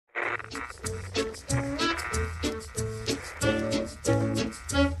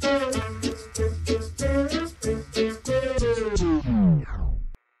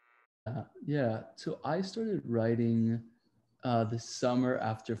Yeah, so I started writing the summer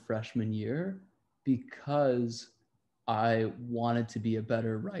after freshman year because I wanted to be a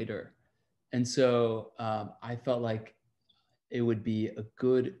better writer. And so I felt like it would be a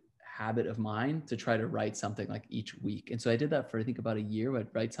good habit of mine to try to write something like each week. And so I did that for, I think, about a year.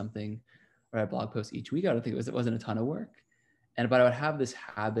 I'd write something or a blog post each week. I don't think it wasn't a ton of work. But I would have this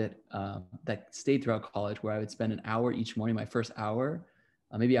habit that stayed throughout college where I would spend an hour each morning, my first hour,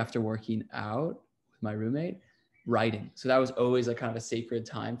 maybe after working out with my roommate, writing. So that was always like kind of a sacred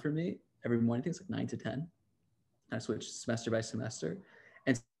time for me every morning. I think it's like 9 to 10. I switched semester by semester.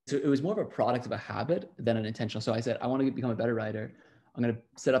 And so it was more of a product of a habit than an intentional. So I said, I want to become a better writer. I'm going to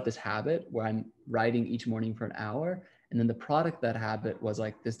set up this habit where I'm writing each morning for an hour. And then the product of that habit was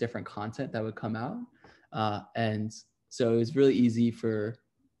like this different content that would come out. And so it was really easy for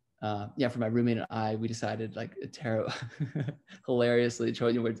my roommate and I, we decided like hilariously,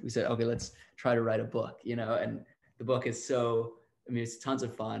 we said, okay, let's try to write a book, and the book is it's tons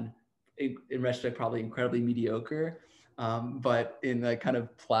of fun. In retrospect, probably incredibly mediocre, but in like kind of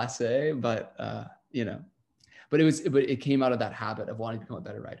placé, but it came out of that habit of wanting to become a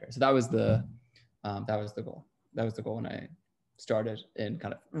better writer. So that was the goal. That was the goal when I started in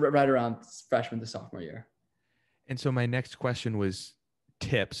kind of right around freshman to sophomore year. And so my next question was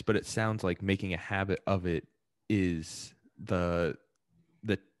tips, but it sounds like making a habit of it is the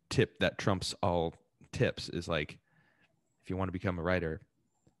tip that trumps all tips. Is like, if you want to become a writer,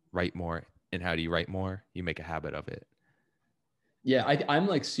 write more. And how do you write more? You make a habit of it. Yeah, I'm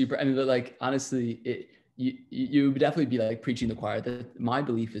like super, like honestly, you would definitely be like preaching the choir. That my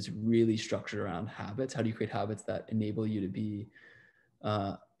belief is really structured around habits. How do you create habits that enable you to be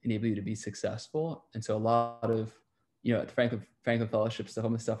successful? And so a lot of, at the Franklin Fellowship, some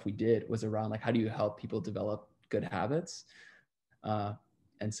of the stuff we did was around like, how do you help people develop good habits?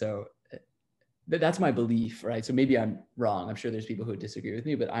 And so that's my belief, right? So maybe I'm wrong. I'm sure there's people who would disagree with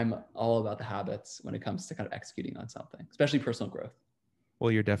me, but I'm all about the habits when it comes to kind of executing on something, especially personal growth.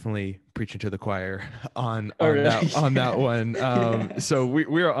 Well, you're definitely preaching to the choir on that one. So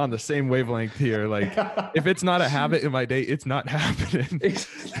we're on the same wavelength here. Like, if it's not a habit in my day, it's not happening.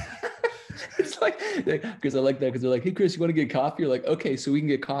 It's like, because I like that, because they're like, hey, Chris, you want to get coffee? You're like, okay, so we can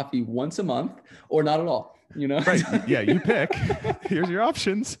get coffee once a month or not at all, Right. Yeah, you pick. Here's your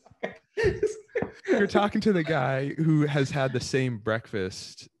options. You're talking to the guy who has had the same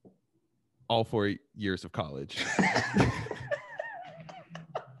breakfast all 4 years of college.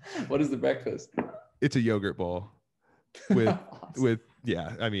 What is the breakfast? It's a yogurt bowl with awesome.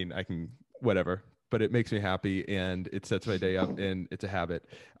 I can whatever, but it makes me happy and it sets my day up and it's a habit.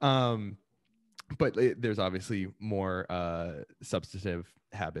 But there's obviously more substantive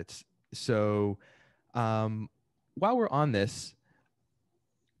habits. So while we're on this,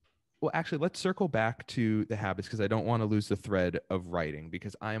 well, actually, let's circle back to the habits, because I don't want to lose the thread of writing,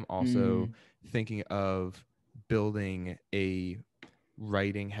 because I am also thinking of building a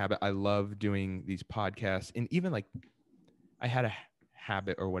writing habit. I love doing these podcasts, and even like I had a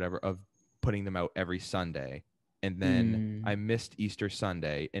habit or whatever of putting them out every Sunday, and then I missed Easter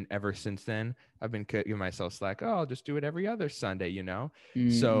Sunday, and ever since then I've been giving myself slack. Oh, I'll just do it every other Sunday,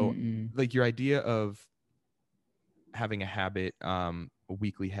 So like your idea of having a habit, a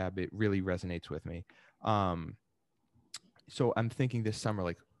weekly habit, really resonates with me. So I'm thinking this summer,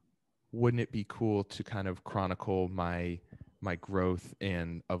 like, wouldn't it be cool to kind of chronicle my growth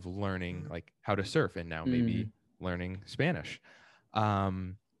and of learning like how to surf, and now maybe learning Spanish.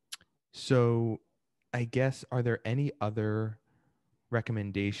 So I guess, are there any other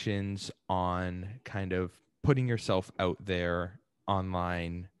recommendations on kind of putting yourself out there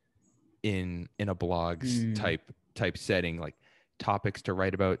online in a blogs type setting, like topics to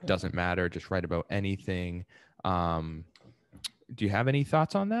write about? Doesn't matter, just write about anything. Do you have any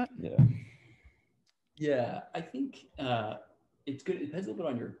thoughts on that? Yeah, I think it's good. It depends a little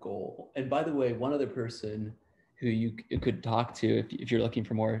bit on your goal. And by the way, one other person who you could talk to if you're looking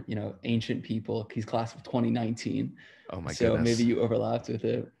for more, ancient people, he's class of 2019. Oh my goodness. So maybe you overlapped with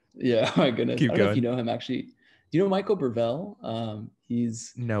it. Yeah, oh my goodness. Keep I don't going. know if you know him actually. Do you know Michael Burvell?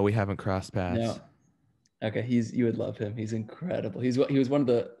 No, we haven't crossed paths. No. Okay, you would love him. He's incredible. He was one of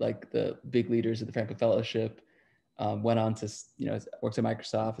the big leaders of the Franklin Fellowship. Went on to, works at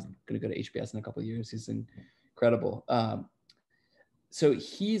Microsoft, is going to go to HBS in a couple of years. He's incredible. So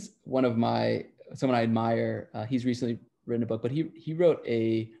he's someone I admire. He's recently written a book, but he wrote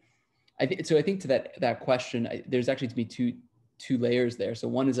I think to that question, there's actually to be two two layers there. So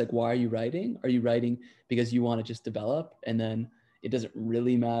one is like, why are you writing? Are you writing because you want to just develop, and then it doesn't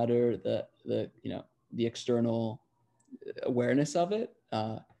really matter the external awareness of it,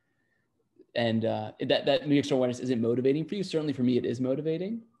 and that external awareness isn't motivating for you. Certainly for me, it is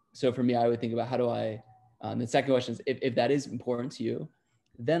motivating. So for me, I would think about how do I. The second question is, if that is important to you,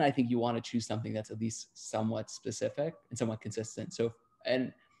 then I think you want to choose something that's at least somewhat specific and somewhat consistent. So,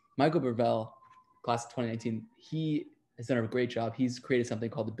 and Michael Burvell, class of 2019, he has done a great job. He's created something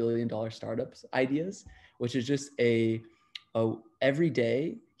called the $1 Billion Startups Ideas, which is just every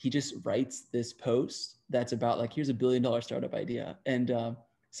day he just writes this post that's about like, here's a $1 billion startup idea. And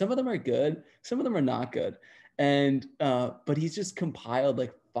some of them are good, some of them are not good. And, but he's just compiled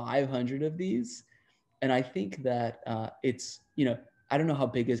like 500 of these. And I think that it's, I don't know how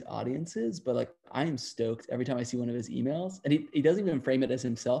big his audience is, but like I am stoked every time I see one of his emails. And he doesn't even frame it as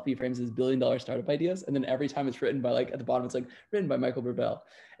himself. He frames his $1 billion startup ideas. And then every time it's written by like, at the bottom, it's like written by Michael Burvell.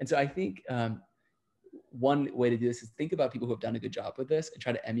 And so I think one way to do this is think about people who have done a good job with this and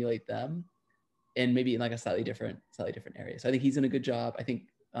try to emulate them, and maybe in like a slightly different area. So I think he's done a good job. I think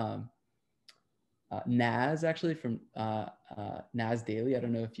Nas actually from Nas Daily. I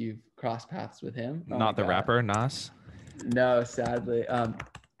don't know if you've crossed paths with him. Not the rapper Nas. No, sadly.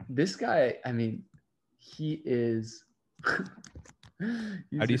 This guy, I mean, he is. How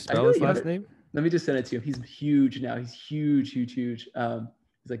do you spell his last name? Let me just send it to you. He's huge now. He's huge. He's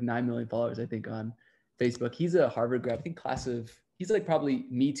like 9 million followers, I think, on Facebook. He's a Harvard grad. I think he's like probably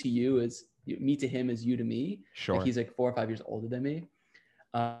me to him is you to me. Sure. Like he's like 4 or 5 years older than me.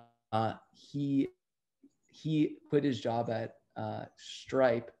 He quit his job at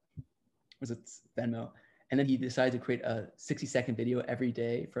Stripe, was it Venmo? And then he decided to create a 60-second video every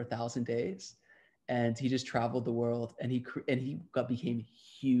day for 1,000 days. And he just traveled the world, and he became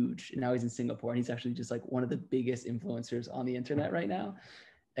huge. And now he's in Singapore, and he's actually just like one of the biggest influencers on the internet right now.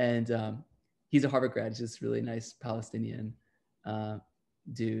 And he's a Harvard grad. He's just really nice Palestinian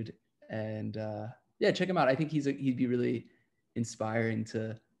dude. And yeah, check him out. I think he'd be really inspiring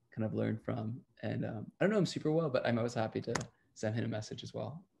to kind of learn from. And I don't know him super well, but I'm always happy to send him a message as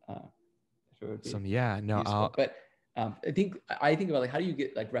well. But I think about like, how do you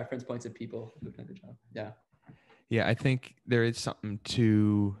get like reference points of people who've done a good job? Yeah, I think there is something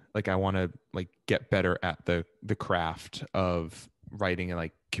to like, I want to like get better at the craft of writing and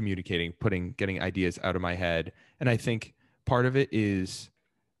like communicating, getting ideas out of my head. And I think part of it is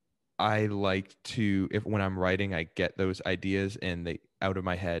I like to, when I'm writing, I get those ideas and they out of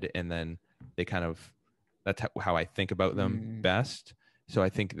my head, and then they kind of, that's how I think about them best. So I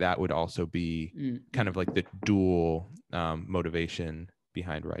think that would also be kind of like the dual motivation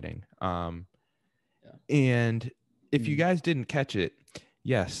behind writing. And if you guys didn't catch it,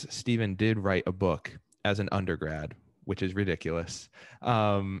 yes, Stephen did write a book as an undergrad, which is ridiculous.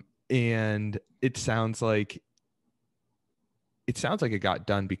 And it sounds like it got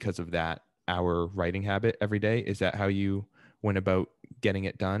done because of that, our writing habit every day. Is that how you went about getting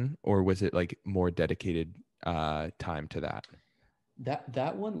it done? Or was it like more dedicated time to that?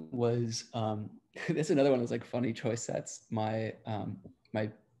 That one was that's another one of those like funny choice sets. My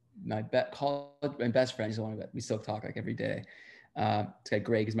best friend, he's the one we still talk like every day. This guy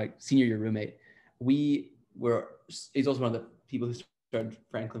Greg is my senior year roommate. He's also one of the people who started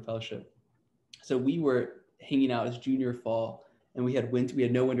Franklin Fellowship. So we were hanging out as junior fall, and we had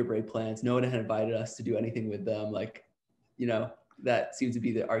no winter break plans. No one had invited us to do anything with them. Like, that seems to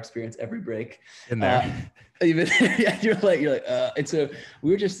be our experience every break. In there. Yeah, you're like, and so we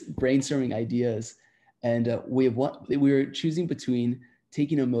were just brainstorming ideas, and we were choosing between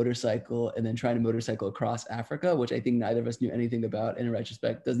taking a motorcycle and then trying to motorcycle across Africa, which I think neither of us knew anything about. And in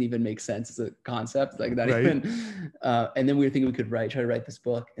retrospect, doesn't even make sense as a concept, like that. Right. Even. And then we were thinking we could try to write this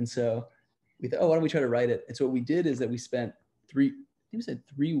book, and so we thought, why don't we try to write it? And so what we did is that we spent 3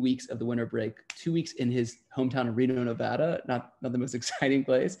 weeks of the winter break, 2 weeks in his hometown of Reno, Nevada. Not the most exciting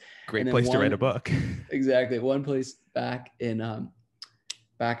place. Great place to write a book. Exactly. One place back at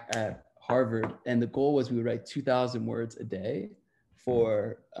Harvard. And the goal was we would write 2,000 words a day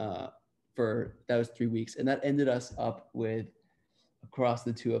for that was 3 weeks. And that ended us up with, across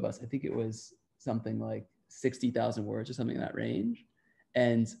the two of us, I think it was something like 60,000 words or something in that range.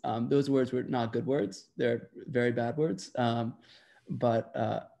 And those words were not good words. They're very bad words. But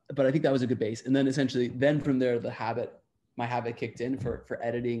I think that was a good base. And then essentially, from there, my habit kicked in for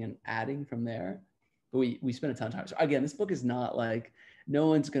editing and adding from there. But we spent a ton of time. So again, this book is not like no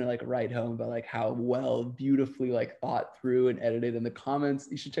one's gonna like write home about like how well beautifully like thought through and edited. In the comments,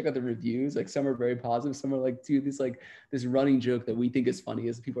 you should check out the reviews. Like some are very positive, some are like, dude, this running joke that we think is funny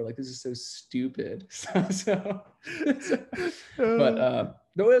is people are like, this is so stupid. But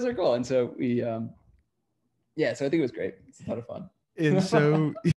the ways are cool. And so we so I think it was great. It's a lot of fun. And so